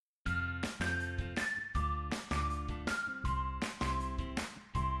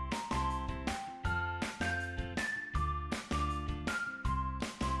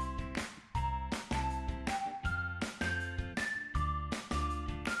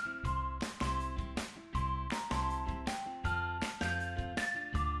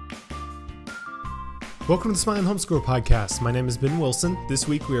Welcome to the Smiling Homeschooler Podcast. My name is Ben Wilson. This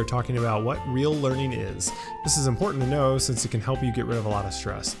week we are talking about what real learning is. This is important to know since it can help you get rid of a lot of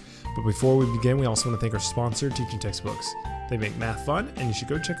stress. But before we begin, we also want to thank our sponsor, Teaching Textbooks. They make math fun, and you should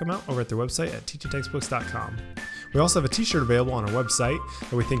go check them out over at their website at teachingtextbooks.com. We also have a t-shirt available on our website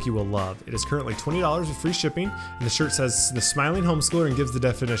that we think you will love. It is currently $20 with free shipping, and the shirt says, "The Smiling Homeschooler," and gives the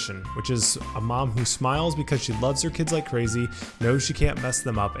definition, which is a mom who smiles because she loves her kids like crazy, knows she can't mess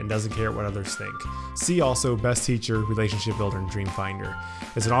them up, and doesn't care what others think. See also Best Teacher, Relationship Builder, and Dream Finder.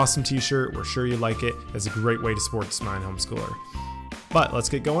 It's an awesome t-shirt. We're sure you like it. It's a great way to support the Smiling Homeschooler. But let's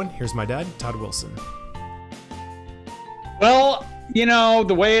get going. Here's my dad, Todd Wilson. Well, you know,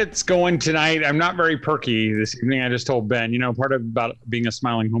 the way it's going tonight, I'm not very perky this evening. I just told Ben, part of about being a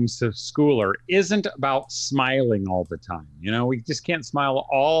smiling homeschooler isn't about smiling all the time. We just can't smile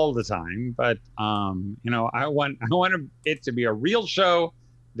all the time. But, I want it to be a real show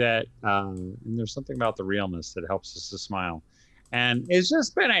that, and there's something about the realness that helps us to smile. And it's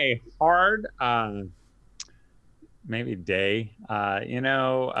just been a hard, maybe day.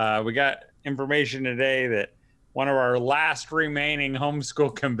 We got information today that one of our last remaining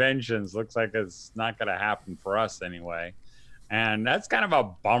homeschool conventions looks like it's not going to happen for us anyway. And that's kind of a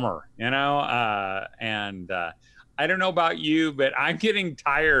bummer, and I don't know about you, but I'm getting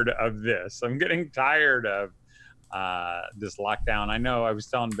tired of this. I'm getting tired of this lockdown. I know I was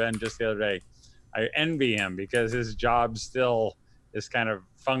telling Ben just the other day, I envy him because his job still is kind of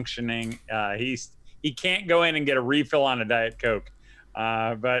functioning. He can't go in and get a refill on a Diet Coke.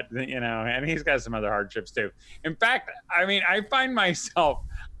 But and he's got some other hardships too. In fact, I find myself,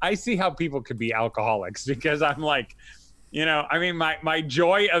 I see how people could be alcoholics because I'm like, my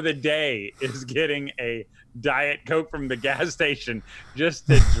joy of the day is getting a Diet Coke from the gas station just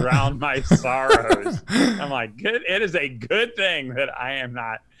to drown my sorrows. I'm like, good. It is a good thing that I am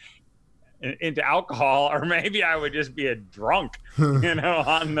not into alcohol, or maybe I would just be a drunk,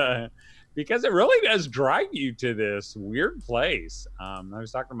 because it really does drive you to this weird place. I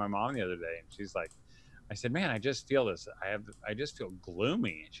was talking to my mom the other day, and she's like, I said, man, I just feel this. I just feel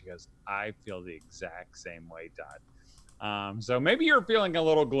gloomy. And she goes, I feel the exact same way, Todd. So maybe you're feeling a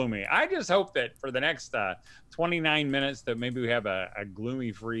little gloomy. I just hope that for the next 29 minutes that maybe we have a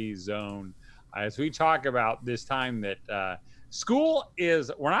gloomy free zone as we talk about this time that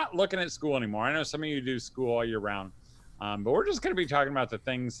we're not looking at school anymore. I know some of you do school all year round, but we're just going to be talking about the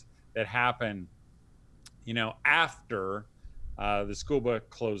things that happen, after the school book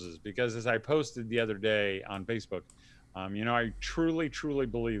closes. Because as I posted the other day on Facebook, I truly, truly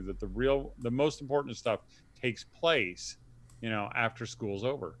believe that the most important stuff takes place, after school's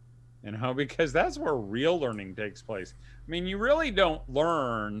over, because that's where real learning takes place. You really don't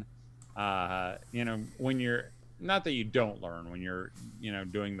learn, when you're, not that you don't learn when you're,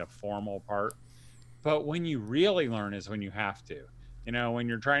 doing the formal part, but when you really learn is when you have to. When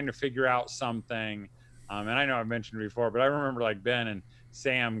you're trying to figure out something, and I know I've mentioned it before, but I remember like Ben and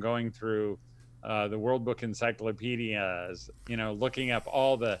Sam going through the World Book encyclopedias, looking up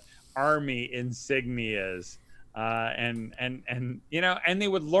all the Army insignias, and they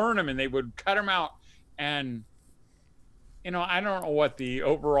would learn them and they would cut them out. And, I don't know what the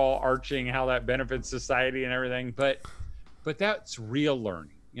overall arching, how that benefits society and everything, but that's real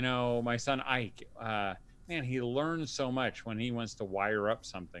learning. My son Ike, man, he learns so much when he wants to wire up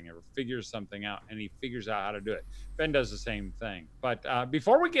something or figure something out, and he figures out how to do it. Ben does the same thing. But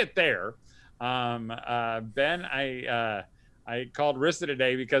before we get there, Ben, I called Rissa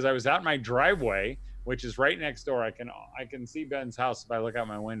today because I was out in my driveway, which is right next door. I can see Ben's house if I look out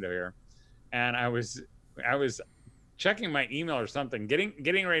my window here, and I was checking my email or something,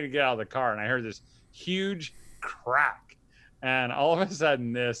 getting ready to get out of the car, and I heard this huge crack, and all of a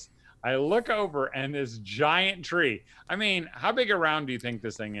sudden I look over and this giant tree. How big around do you think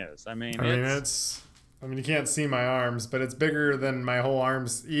this thing is? You can't see my arms, but it's bigger than my whole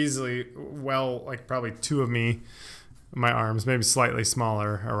arms easily. Well, like probably two of my arms, maybe slightly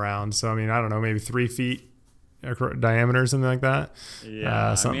smaller around. So, I don't know, maybe 3 feet diameter or something like that.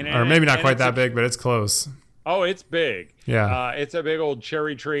 Yeah. Or maybe not quite that big, but it's close. Oh, it's big. Yeah. It's a big old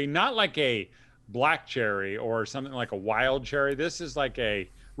cherry tree, not like a black cherry or something like a wild cherry. This is like a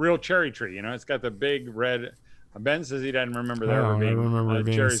real cherry tree. It's got the big red. Ben says he doesn't remember there ever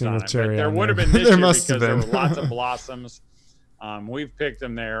being cherries on it. But there would have been this year because there were lots of blossoms. We've picked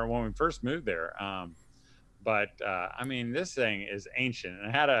them there when we first moved there. But this thing is ancient. And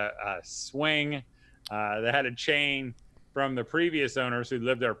it had a swing that had a chain from the previous owners who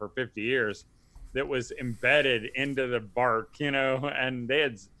lived there for 50 years that was embedded into the bark, and they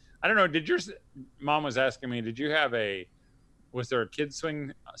had, I don't know, mom was asking me, did you have a Was there a kid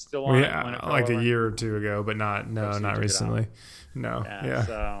swing still Well, on yeah, it when it fell like a over? year or two ago, but Oh, so you not took it out. recently. No, Yeah.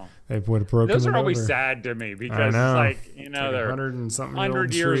 So they would have broken those it are always over. sad to me I because it's know. like, It's like they're 100 and something year old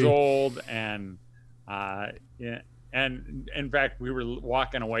 100 years tree. old, and yeah, and in fact, we were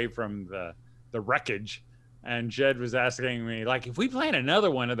walking away from the wreckage, and Jed was asking me, like, if we plant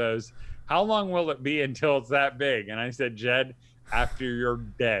another one of those, how long will it be until it's that big? And I said, Jed, after you're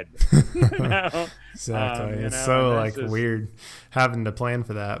dead. Exactly. It's so like weird having to plan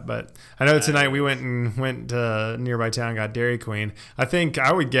for that. But I know tonight we went to nearby town, got Dairy Queen. I think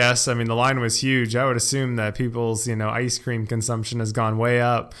I would guess, I mean, the line was huge. I would assume that people's, ice cream consumption has gone way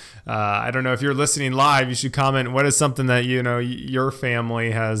up. I don't know if you're listening live, you should comment. What is something that, your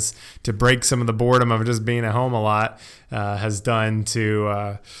family has, to break some of the boredom of just being at home a lot, has done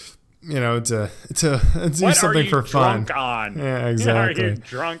to, to do something for fun. Drunk on? Yeah, exactly. Are you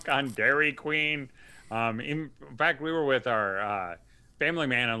drunk on Dairy Queen? In fact, we were with our family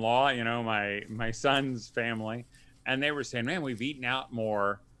man-in-law, my son's family, and they were saying, man, we've eaten out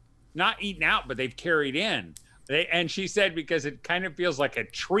more. Not eaten out, but they've carried in. And she said, because it kind of feels like a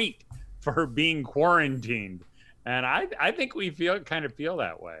treat for being quarantined. And I think we kind of feel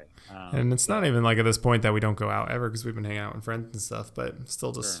that way. And it's not even like at this point that we don't go out ever, because we've been hanging out with friends and stuff, but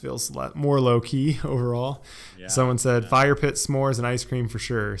still just feels a lot more low key overall. Yeah, someone said fire pit s'mores and ice cream for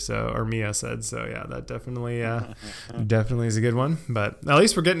sure. So, or Mia said, so yeah, that definitely, definitely is a good one. But at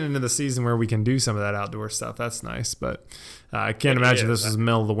least we're getting into the season where we can do some of that outdoor stuff. That's nice. But I can't imagine this was the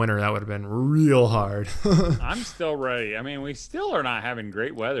middle of the winter. That would have been real hard. I'm still ready. I mean, we still are not having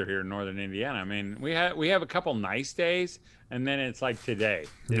great weather here in northern Indiana. I mean, we have a couple nice days, and then it's like today.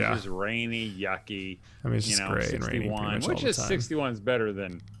 It's just rainy, yucky. I mean, it's just gray 61, and rainy pretty much which all is the time. 61 is better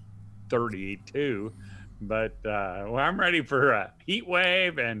than 32. But I'm ready for a heat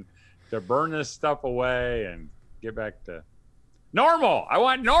wave and to burn this stuff away and get back to normal. I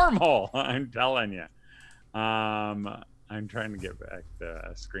want normal. I'm telling you. I'm trying to get back to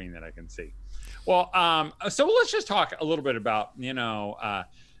a screen that I can see. Well, so let's just talk a little bit about,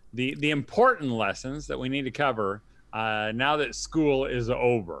 the important lessons that we need to cover now that school is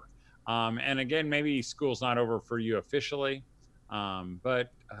over. And again, maybe school's not over for you officially,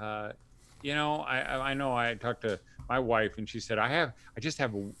 but I know I talked to my wife, and she said, I just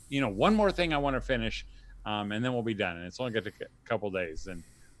have one more thing I want to finish, and then we'll be done. And it's only got a couple days, and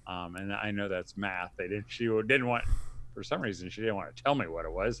I know that's math. She didn't want. For some reason, she didn't want to tell me what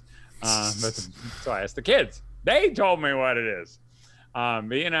it was. So I asked the kids. They told me what it is. But,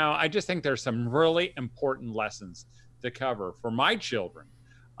 I just think there's some really important lessons to cover for my children.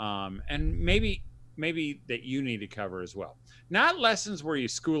 And maybe that you need to cover as well. Not lessons where you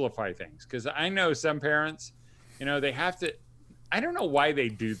schoolify things. Because I know some parents, they have to, I don't know why they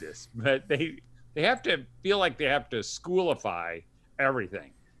do this, but they have to feel like they have to schoolify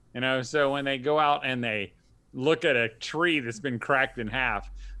everything. So when they go out and they look at a tree that's been cracked in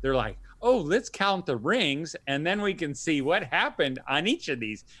half, they're like, oh, let's count the rings, and then we can see what happened on each of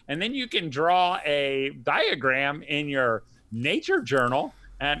these. And then you can draw a diagram in your nature journal,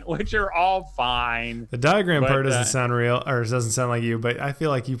 and which are all fine. The diagram part doesn't sound real, or it doesn't sound like you, but I feel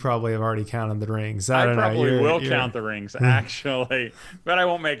like you probably have already counted the rings. I probably will count the rings, actually, but I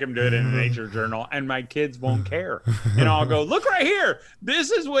won't make them do it in a nature journal, and my kids won't care. I'll go, look right here. This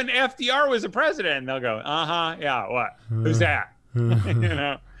is when FDR was a president. And they'll go, yeah, what? Who's that?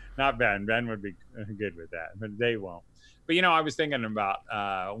 Not Ben. Ben would be good with that, but they won't. But, I was thinking about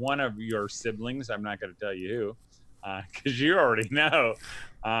one of your siblings. I'm not going to tell you who, because you already know.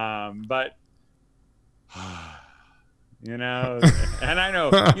 But, and I know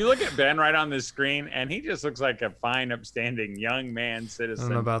you look at Ben right on the screen, and he just looks like a fine, upstanding young man citizen. I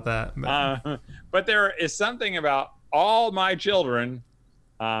don't know about that. But there is something about all my children,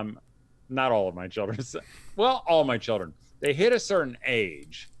 not all of my children, well, all my children, they hit a certain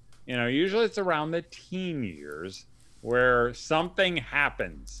age. Usually it's around the teen years where something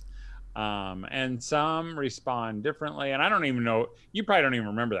happens. And some respond differently. And I don't even know, you probably don't even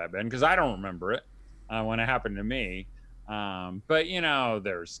remember that, Ben, because I don't remember it when it happened to me. But,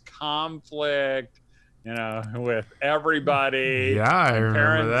 there's conflict, with everybody. Yeah, I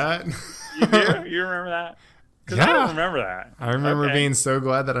remember that. You do? You remember that? Because I don't remember that. I remember being so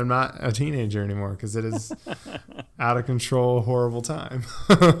glad that I'm not a teenager anymore, because it is out of control, horrible time.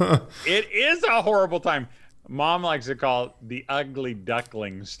 It is a horrible time. Mom likes to call it the ugly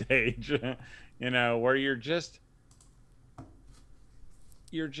duckling stage, where you're just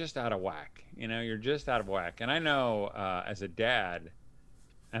out of whack. You're just out of whack. And I know as a dad,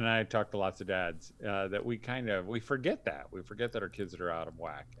 and I talk to lots of dads, that we forget that. We forget that our kids are out of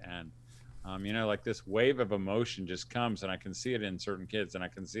whack. And Like this wave of emotion just comes, and I can see it in certain kids, and I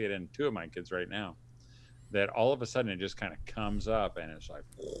can see it in two of my kids right now, that all of a sudden it just kind of comes up and it's like,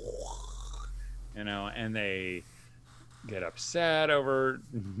 and they get upset over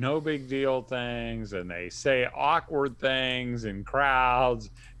no big deal things, and they say awkward things in crowds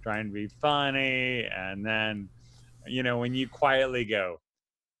trying to be funny. And then, when you quietly go,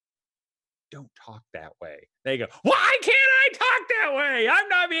 don't talk that way, they go, why can't I talk that way? I'm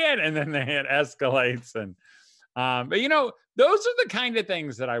not being, and then it escalates. And but those are the kind of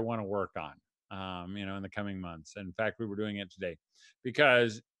things that I want to work on, in the coming months. In fact, we were doing it today,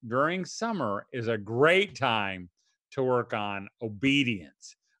 because during summer is a great time to work on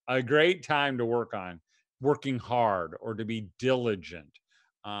obedience, a great time to work on working hard or to be diligent.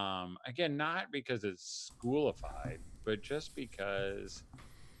 Again, not because it's schoolified, but just because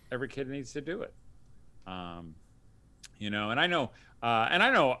every kid needs to do it. And I know,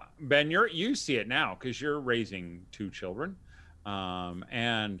 Ben, you see it now because you're raising two children.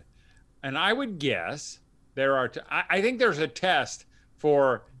 And I would guess there are, I think there's a test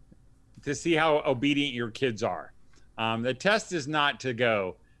to see how obedient your kids are. The test is not to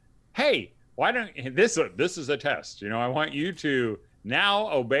go, hey, why don't this is a test. I want you to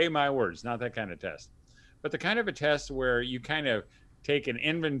now obey my words. Not that kind of test, but the kind of a test where you kind of take an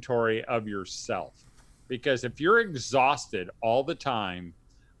inventory of yourself. Because if you're exhausted all the time,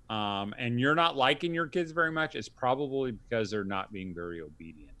 and you're not liking your kids very much, it's probably because they're not being very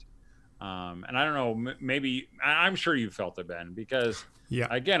obedient. And I don't know, maybe I'm sure you felt it, Ben, because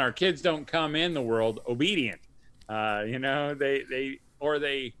again, our kids don't come in the world obedient. And I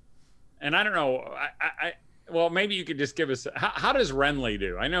don't know, well, maybe you could just give us, how does Renly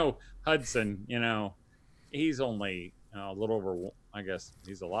do? I know Hudson, he's only a little over, I guess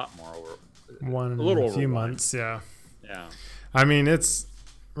he's a lot more over one, a little a over few one. months. Yeah. Yeah. I mean, it's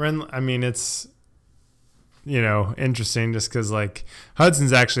interesting just because like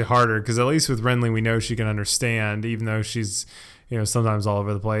Hudson's actually harder, because at least with Renly, we know she can understand, even though she's, sometimes all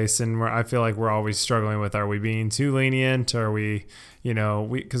over the place. And I feel like we're always struggling with, are we being too lenient? Are we,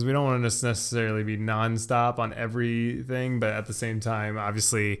 because we don't want to necessarily be nonstop on everything, but at the same time,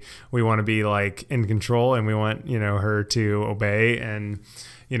 obviously we want to be like in control, and we want, her to obey. And,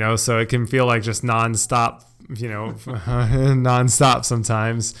 so it can feel like just nonstop, nonstop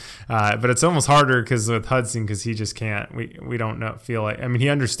sometimes. But it's almost harder with Hudson, because he just can't, we don't feel like, he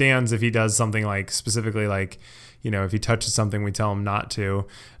understands if he does something like specifically like, if he touches something, we tell him not to,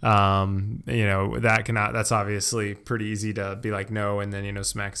 that's obviously pretty easy to be like, no. And then,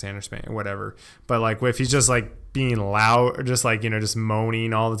 smack his hand or spank or whatever. But like if he's just like being loud, or just like, just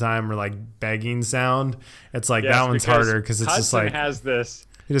moaning all the time, or like begging sound, it's like, that one's harder, because it's Hudson just like, has this,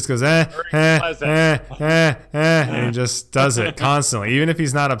 he just goes, and he just does it constantly, even if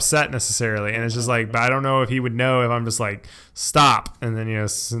he's not upset necessarily. And it's just like, but I don't know if he would know if I'm just like, stop, and then,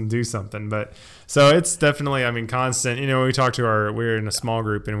 do something. But so it's definitely, constant, we talk to we're in a small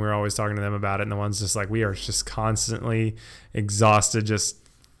group, and we're always talking to them about it. And the one's just like, we are just constantly exhausted, just,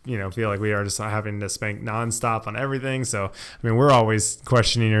 feel like we are just having to spank nonstop on everything. So, we're always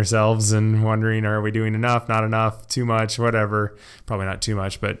questioning ourselves and wondering, are we doing enough, not enough, too much, whatever. Probably not too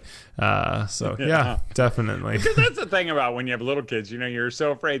much, but yeah, definitely. Because that's the thing about when you have little kids, you're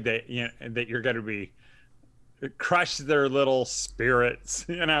so afraid that, that you're going to be crush their little spirits,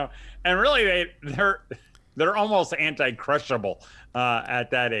 and really they're almost anti-crushable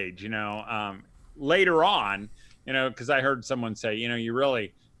at that age, later on, because I heard someone say,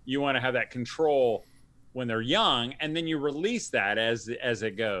 you want to have that control when they're young, and then you release that as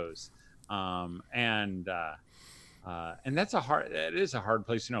it goes. And that's it is a hard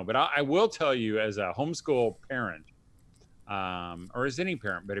place to know. But I will tell you, as a homeschool parent, or as any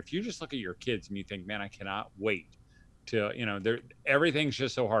parent, but if you just look at your kids and you think, man, I cannot wait to, everything's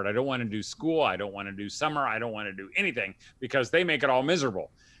just so hard. I don't want to do school. I don't want to do summer. I don't want to do anything, because they make it all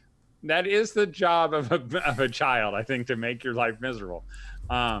miserable. That is the job of a child, I think, to make your life miserable.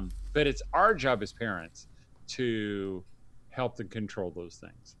 But it's our job as parents to help them control those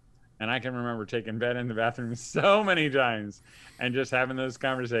things. And I can remember taking Ben in the bathroom so many times and just having those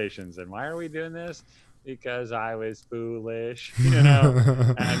conversations. And why are we doing this? Because I was foolish, and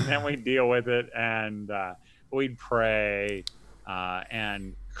then we'd deal with it, and we'd pray,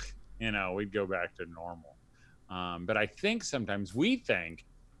 and, we'd go back to normal. But I think sometimes we think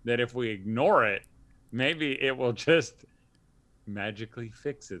that if we ignore it, maybe it will just magically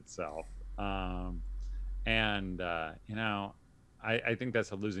fix itself. I think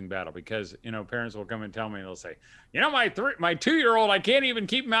that's a losing battle, because, parents will come and tell me, they'll say, my 2-year-old, I can't even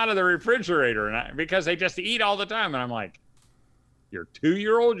keep him out of the refrigerator because they just eat all the time. And I'm like, Your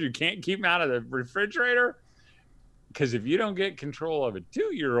 2-year-old, you can't keep them out of the refrigerator? Because if you don't get control of a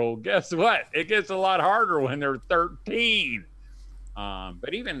 2-year-old, guess what? It gets a lot harder when they're 13.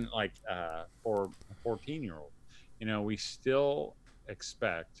 But even like for a 14-year-old, we still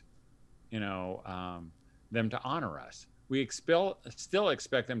expect, them to honor us. We still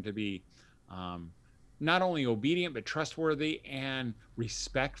expect them to be not only obedient, but trustworthy and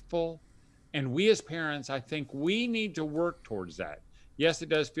respectful. And we as parents, I think we need to work towards that. Yes, it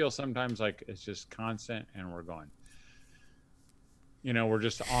does feel sometimes like it's just constant and we're going, we're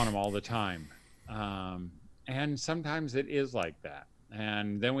just on them all the time. And sometimes it is like that.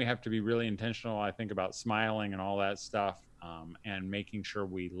 And then we have to be really intentional, I think, about smiling and all that stuff, and making sure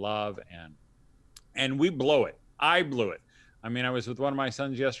we love and we blow it. I blew it. I mean, I was with one of my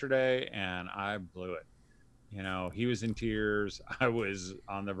sons yesterday and I blew it. He was in tears. I was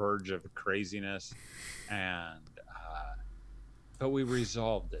on the verge of craziness, but we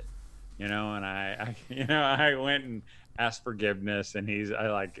resolved it, and I went and asked forgiveness, and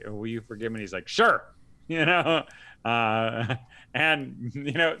will you forgive me? And he's like, sure, and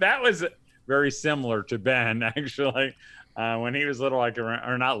that was very similar to Ben, actually. When he was little,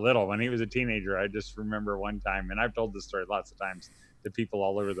 or not little, when he was a teenager, I just remember one time, and I've told this story lots of times to people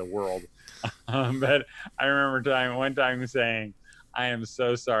all over the world. But I remember one time saying, I am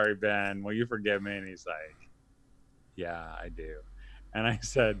so sorry, Ben, will you forgive me? And he's like, yeah, I do. And I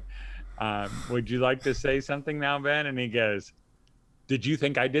said, would you like to say something now, Ben? And he goes, did you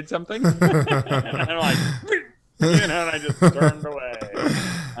think I did something? And I'm like, and I just turned away.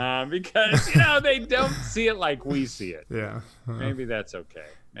 Because, they don't see it like we see it. Yeah. Maybe that's okay.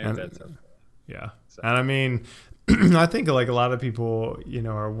 That's okay. Yeah. So. And I mean, I think like a lot of people,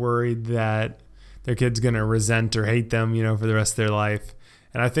 are worried that their kid's going to resent or hate them, for the rest of their life.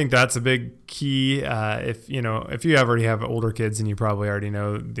 And I think that's a big key. If you already have older kids, and you probably already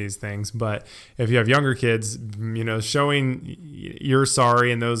know these things, but if you have younger kids, showing you're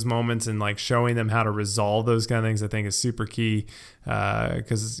sorry in those moments and like showing them how to resolve those kind of things, I think is super key.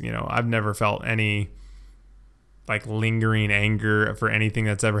 Because I've never felt any like lingering anger for anything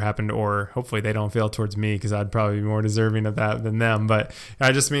that's ever happened, or hopefully they don't feel towards me, because I'd probably be more deserving of that than them. But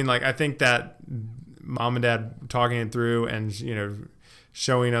I just mean, like, I think that mom and dad talking it through and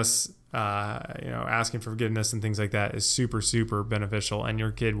showing us asking for forgiveness and things like that is super, super beneficial, and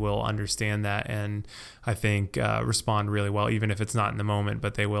your kid will understand that, and I think respond really well, even if it's not in the moment,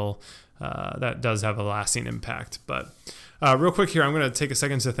 but they will. That does have a lasting impact. But real quick here, I'm going to take a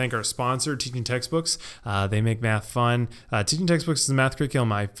second to thank our sponsor, Teaching Textbooks. They make math fun. Teaching Textbooks is the math curriculum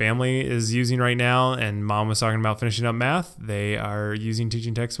my family is using right now, and mom was talking about finishing up math. They are using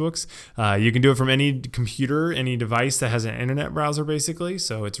Teaching Textbooks. You can do it from any computer, any device that has an internet browser, basically.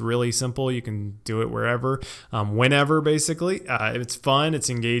 So it's really simple. You can do it wherever, whenever, basically. It's fun, it's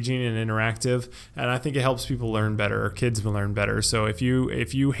engaging and interactive, and I think it helps people learn better, or kids will learn better. So if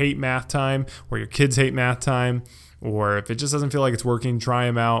you hate math time, or your kids hate math time, or if it just doesn't feel like it's working, try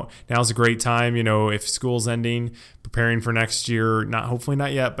them out. Now's a great time, if school's ending, preparing for next year, hopefully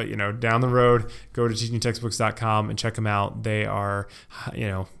not yet, but down the road, go to teachingtextbooks.com and check them out. They are,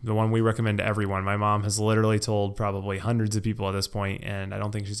 the one we recommend to everyone. My mom has literally told probably hundreds of people at this point, and I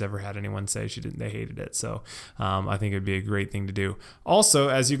don't think she's ever had anyone say they hated it. So I think it'd be a great thing to do. Also,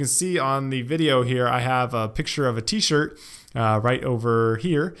 as you can see on the video here, I have a picture of a t-shirt right over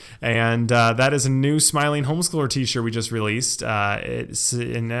here, and that is a new Smiling Homeschooler t-shirt we just released.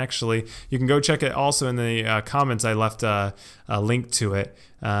 And actually you can go check it also in the comments. I left a link to it.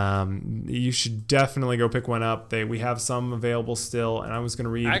 You should definitely go pick one up. We have some available still, and I was going to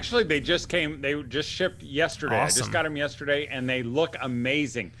read. Actually, they just shipped yesterday. Awesome. I just got them yesterday, and they look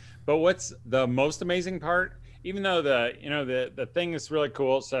amazing. But what's the most amazing part? Even though the thing is really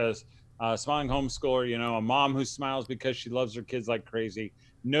cool, it says Smiling Homeschooler, a mom who smiles because she loves her kids like crazy,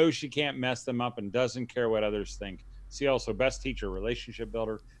 knows she can't mess them up, and doesn't care what others think. See also best teacher, relationship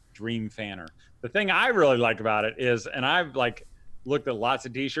builder, dream fanner. The thing I really like about it is, and I've looked at lots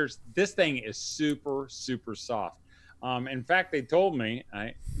of t-shirts, this thing is super, super soft. In fact, they told me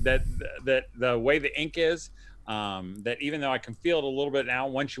that the way the ink is, that even though I can feel it a little bit now,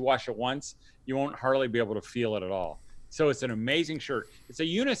 once you wash it once, you won't hardly be able to feel it at all. So it's an amazing shirt. It's a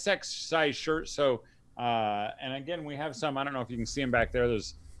unisex size shirt. So, and again, we have some, I don't know if you can see them back there.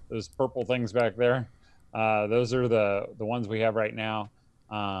 There's those purple things back there. Those are the ones we have right now.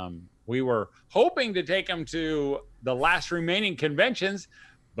 We were hoping to take them to the last remaining conventions,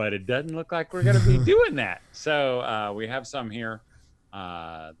 but it doesn't look like we're going to be doing that. So we have some here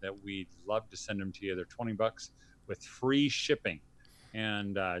that we'd love to send them to you. They're $20 with free shipping.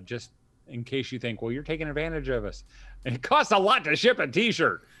 And just in case you think, well, you're taking advantage of us. And it costs a lot to ship a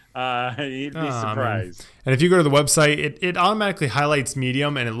t-shirt. You'd be surprised. And if you go to the website, it automatically highlights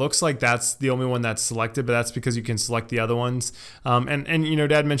medium, and it looks like that's the only one that's selected, but that's because you can select the other ones. And you know,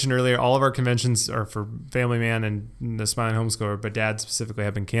 Dad mentioned earlier, all of our conventions are for Family Man and the Smiling Homeschooler, but Dad specifically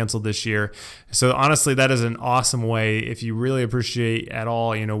have been canceled this year. So honestly, that is an awesome way, if you really appreciate at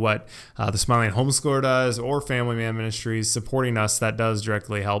all, you know, what the Smiling Homeschooler does or Family Man Ministries supporting us, that does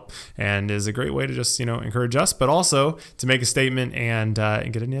directly help and is a great way to just, you know, encourage us, but also to make a statement and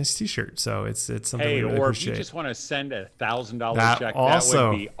get a nice t-shirt. So it's something we really appreciate. If you just want to send $1,000 check, that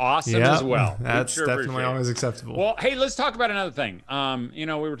would be awesome as well. That's definitely always acceptable. Well, hey, let's talk about another thing. You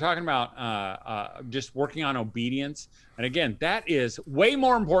know, we were talking about just working on obedience. And again, that is way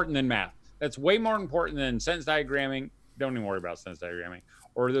more important than math. That's way more important than sentence diagramming. Don't even worry about sentence diagramming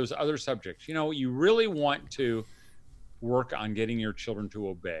or those other subjects. You know, you really want to work on getting your children to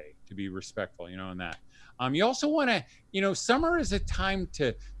obey, to be respectful, you know, and that. You also want to, you know, summer is a time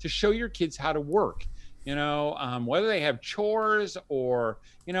to show your kids how to work, you know, whether they have chores or,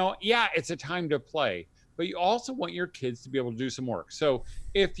 you know, yeah, it's a time to play, but you also want your kids to be able to do some work. So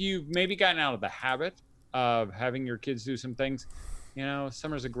if you've maybe gotten out of the habit of having your kids do some things, you know,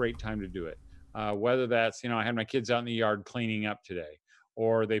 summer's a great time to do it. Whether that's, you know, I had my kids out in the yard cleaning up today,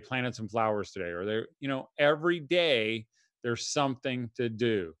 or they planted some flowers today, or they're, you know, every day there's something to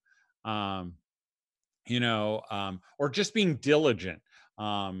do. You know, or just being diligent,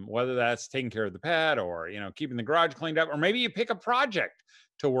 whether that's taking care of the pet or, you know, keeping the garage cleaned up, or maybe you pick a project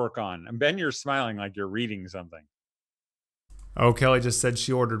to work on. And Ben, you're smiling like you're reading something. Oh, Kelly just said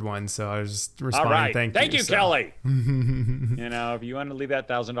she ordered one, so I was just responding. All right. Thank you, Kelly. You know, if you want to leave that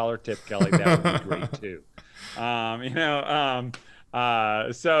 $1,000 tip, Kelly, that would be great too. You know,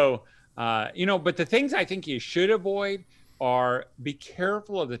 you know, but the things I think you should avoid are be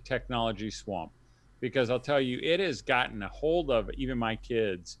careful of the technology swamp. Because I'll tell you, it has gotten a hold of even my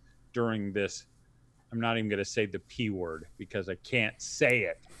kids during this. I'm not even going to say the P word because I can't say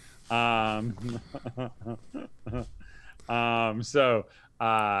it. But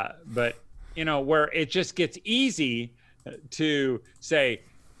you know, where it just gets easy to say,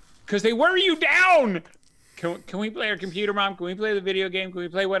 because they wear you down. Can we play our computer, Mom? Can we play the video game? Can we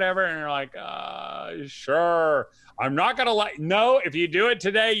play whatever? And they're like, sure. I'm not going to no, if you do it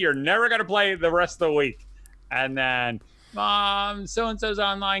today, you're never going to play the rest of the week. And then, Mom, so-and-so's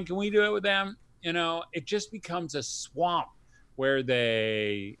online. Can we do it with them? You know, it just becomes a swamp where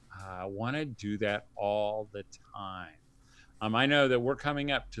they want to do that all the time. I know that we're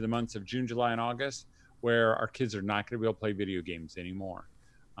coming up to the months of June, July, and August where our kids are not going to be able to play video games anymore.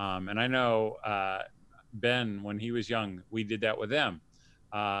 And I know Ben, when he was young, we did that with them.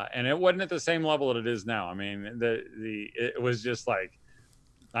 And it wasn't at the same level that it is now. I mean, it was just like,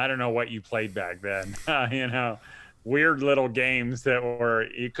 I don't know what you played back then, you know, weird little games that were,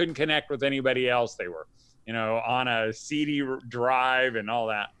 you couldn't connect with anybody else. They were, you know, on a CD drive and all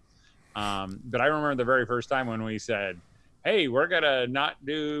that. But I remember the very first time when we said, hey, we're going to not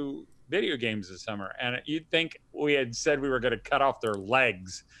do video games this summer. And you'd think we had said we were going to cut off their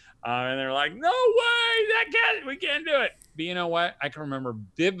legs. And they're like, no way, we can't do it. But you know what? I can remember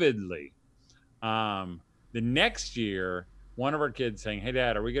vividly the next year, one of our kids saying, hey,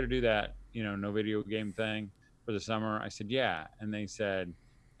 Dad, are we going to do that, you know, no video game thing for the summer? I said, yeah. And they said,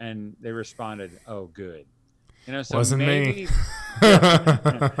 and they responded, oh, good. You know, so wasn't maybe, me.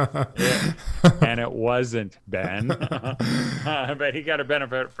 Yeah. And it wasn't Ben, but he got a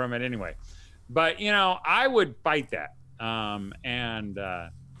benefit from it anyway. But, you know, I would fight that.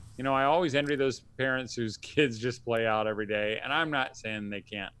 You know, I always envy those parents whose kids just play out every day. And I'm not saying they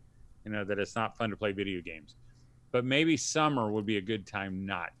can't, you know, that it's not fun to play video games. But maybe summer would be a good time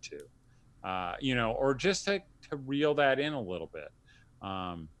not to, you know, or just to reel that in a little bit,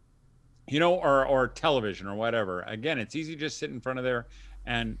 you know, or television or whatever. Again, it's easy to just sit in front of there.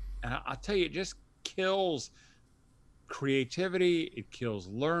 And I'll tell you, it just kills creativity. It kills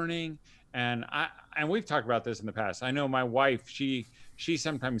learning. And we've talked about this in the past. I know my wife, she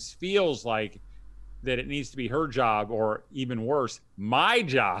sometimes feels like that it needs to be her job, or even worse, my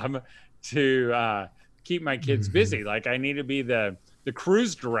job, to keep my kids busy. Like I need to be the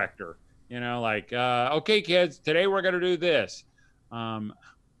cruise director, you know, like, okay, kids, today we're going to do this.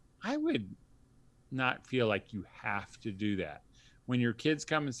 I would not feel like you have to do that. When your kids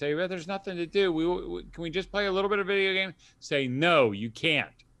come and say, well, there's nothing to do. Can we just play a little bit of video game? Say, no, you can't.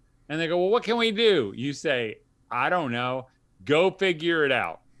 And they go, well, what can we do? You say, I don't know. Go figure it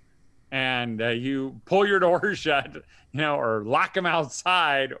out. And you pull your door shut, you know, or lock them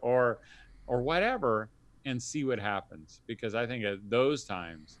outside or whatever, and see what happens. Because I think at those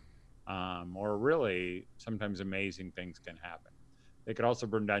times, or really sometimes amazing things can happen. They could also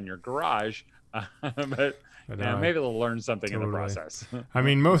burn down your garage, but maybe they'll learn something in the process. I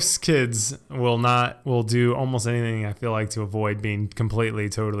mean, most kids will do almost anything, I feel like, to avoid being completely,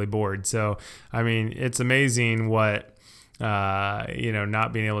 totally bored. So, I mean, it's amazing what,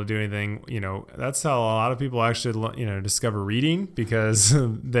 not being able to do anything, that's how a lot of people actually, discover reading, because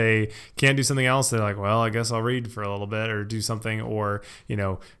they can't do something else. They're like, well, I guess I'll read for a little bit or do something, or,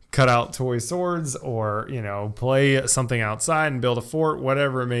 cut out toy swords, or, play something outside and build a fort,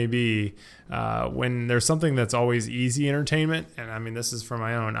 whatever it may be. When there's something that's always easy entertainment, and I mean, this is for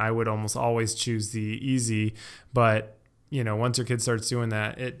my own, I would almost always choose the easy, but once your kid starts doing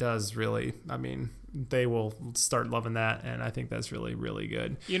that, it does really, I mean, they will start loving that. And I think that's really, really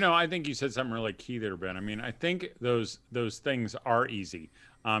good. I think you said something really key there, Ben. I mean, I think those things are easy.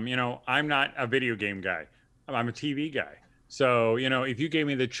 I'm not a video game guy. I'm a TV guy. So, if you gave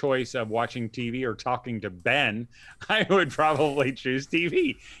me the choice of watching TV or talking to Ben, I would probably choose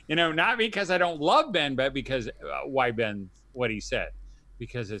TV, not because I don't love Ben, but because why Ben, what he said,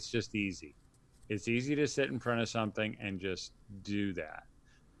 because it's just easy. It's easy to sit in front of something and just do that,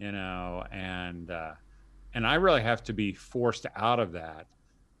 and I really have to be forced out of that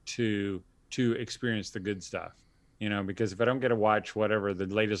to experience the good stuff, because if I don't get to watch whatever the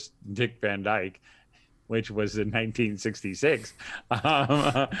latest Dick Van Dyke, which was in 1966,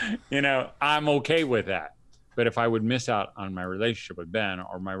 I'm okay with that. But if I would miss out on my relationship with Ben,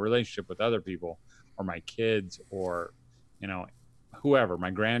 or my relationship with other people, or my kids, or, whoever,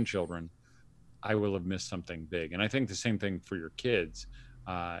 my grandchildren, I will have missed something big. And I think the same thing for your kids.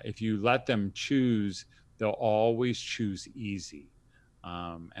 If you let them choose, they'll always choose easy.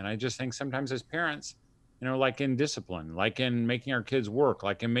 And I just think sometimes as parents, like in discipline, like in making our kids work,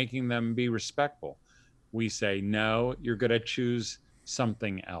 like in making them be respectful, we say, no, you're going to choose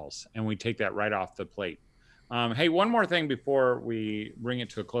something else. And we take that right off the plate. Hey, one more thing before we bring it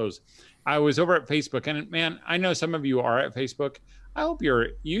to a close. I was over at Facebook, and man, I know some of you are at Facebook. I hope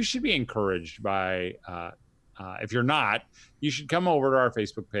you should be encouraged by, if you're not, you should come over to our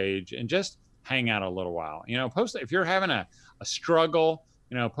Facebook page and just hang out a little while. Post, if you're having a struggle,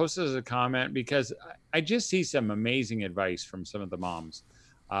 post it as a comment, because I just see some amazing advice from some of the moms,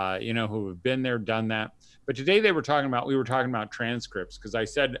 who have been there, done that. But today we were talking about transcripts, because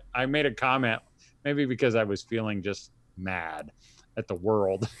I made a comment, maybe because I was feeling just mad at the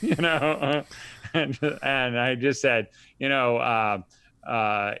world, and I just said, in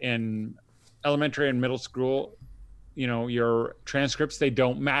elementary and middle school, your transcripts, they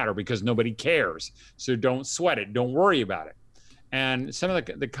don't matter because nobody cares. So don't sweat it. Don't worry about it. And some of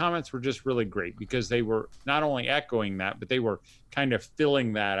the comments were just really great, because they were not only echoing that, but they were kind of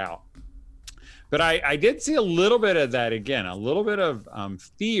filling that out. But I did see a little bit of that again, a little bit of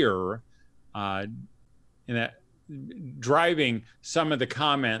fear in that driving some of the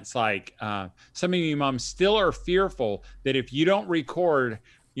comments, like some of you moms still are fearful that if you don't record,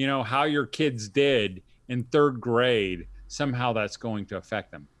 how your kids did in third grade, somehow that's going to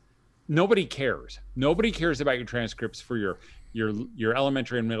affect them. Nobody cares. Nobody cares about your transcripts for your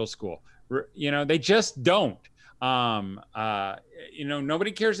elementary and middle school. They just don't.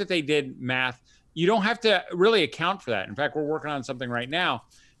 Nobody cares if they did math. You don't have to really account for that. In fact, we're working on something right now.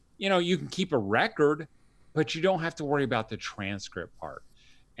 You can keep a record, but you don't have to worry about the transcript part.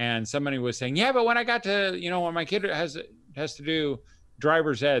 And somebody was saying, yeah, but when I got to, when my kid has to do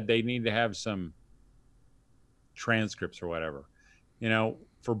driver's ed, they need to have some transcripts or whatever.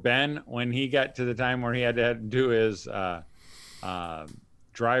 For Ben, when he got to the time where he had to do his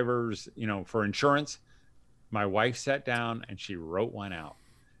drivers, for insurance, my wife sat down and she wrote one out.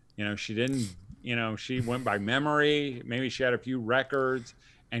 She didn't, she went by memory. Maybe she had a few records.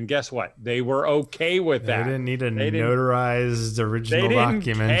 And guess what? They were okay with that. They didn't need a notarized original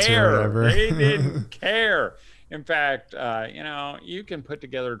document or whatever. They didn't care. In fact, you can put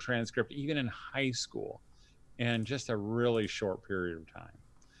together a transcript even in high school in just a really short period of time.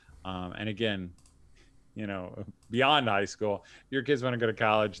 And again, beyond high school, your kids want to go to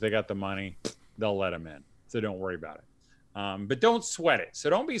college, they got the money, they'll let them in. So don't worry about it. But don't sweat it. So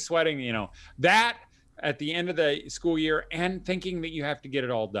don't be sweating, that at the end of the school year and thinking that you have to get it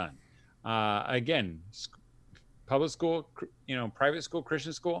all done. Again, public school, private school,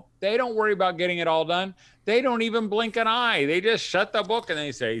 Christian school, they don't worry about getting it all done. They don't even blink an eye. They just shut the book and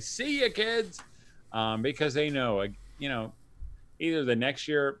they say, see you, kids. Because they know, either the next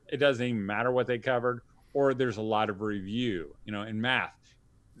year, it doesn't even matter what they covered, or there's a lot of review, in math.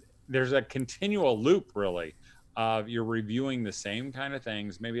 There's a continual loop, really, of you're reviewing the same kind of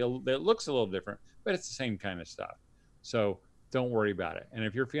things. Maybe it looks a little different, but it's the same kind of stuff. So don't worry about it. And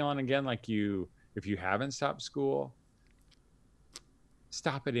if you're feeling again like if you haven't stopped school,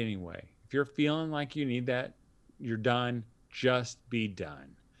 stop it anyway. If you're feeling like you need that, you're done, just be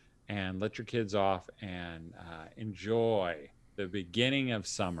done and let your kids off and enjoy the beginning of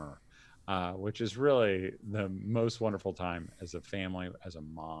summer, which is really the most wonderful time as a family, as a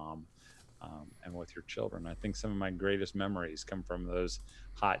mom, and with your children. I think some of my greatest memories come from those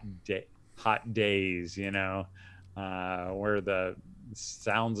hot days, where the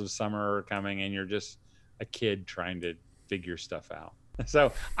sounds of summer are coming and you're just a kid trying to figure stuff out.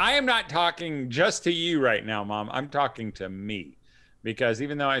 So I am not talking just to you right now, Mom. I'm talking to me, because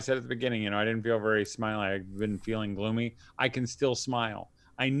even though I said at the beginning, I didn't feel very smiley, I've been feeling gloomy, I can still smile.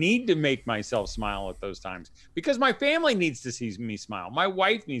 I need to make myself smile at those times because my family needs to see me smile. My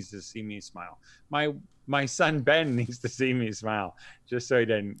wife needs to see me smile. My son, Ben, needs to see me smile just so he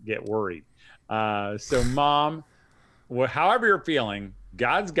doesn't get worried. So Mom, however you're feeling,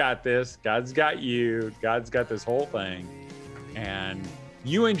 God's got this. God's got you. God's got this whole thing. And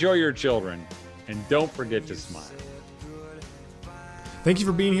you enjoy your children and don't forget to smile. Thank you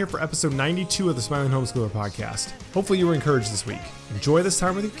for being here for episode 92 of the Smiling Homeschooler podcast. Hopefully you were encouraged this week. Enjoy this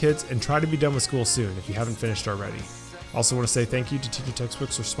time with your kids and try to be done with school soon if you haven't finished already. I also want to say thank you to Teacher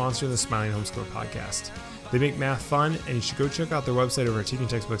Textbooks for sponsoring the Smiling Homeschooler podcast. They make math fun, and you should go check out their website over at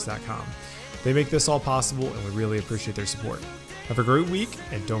teachingtextbooks.com. They make this all possible, and we really appreciate their support. Have a great week,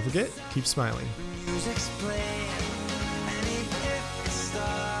 and don't forget, keep smiling.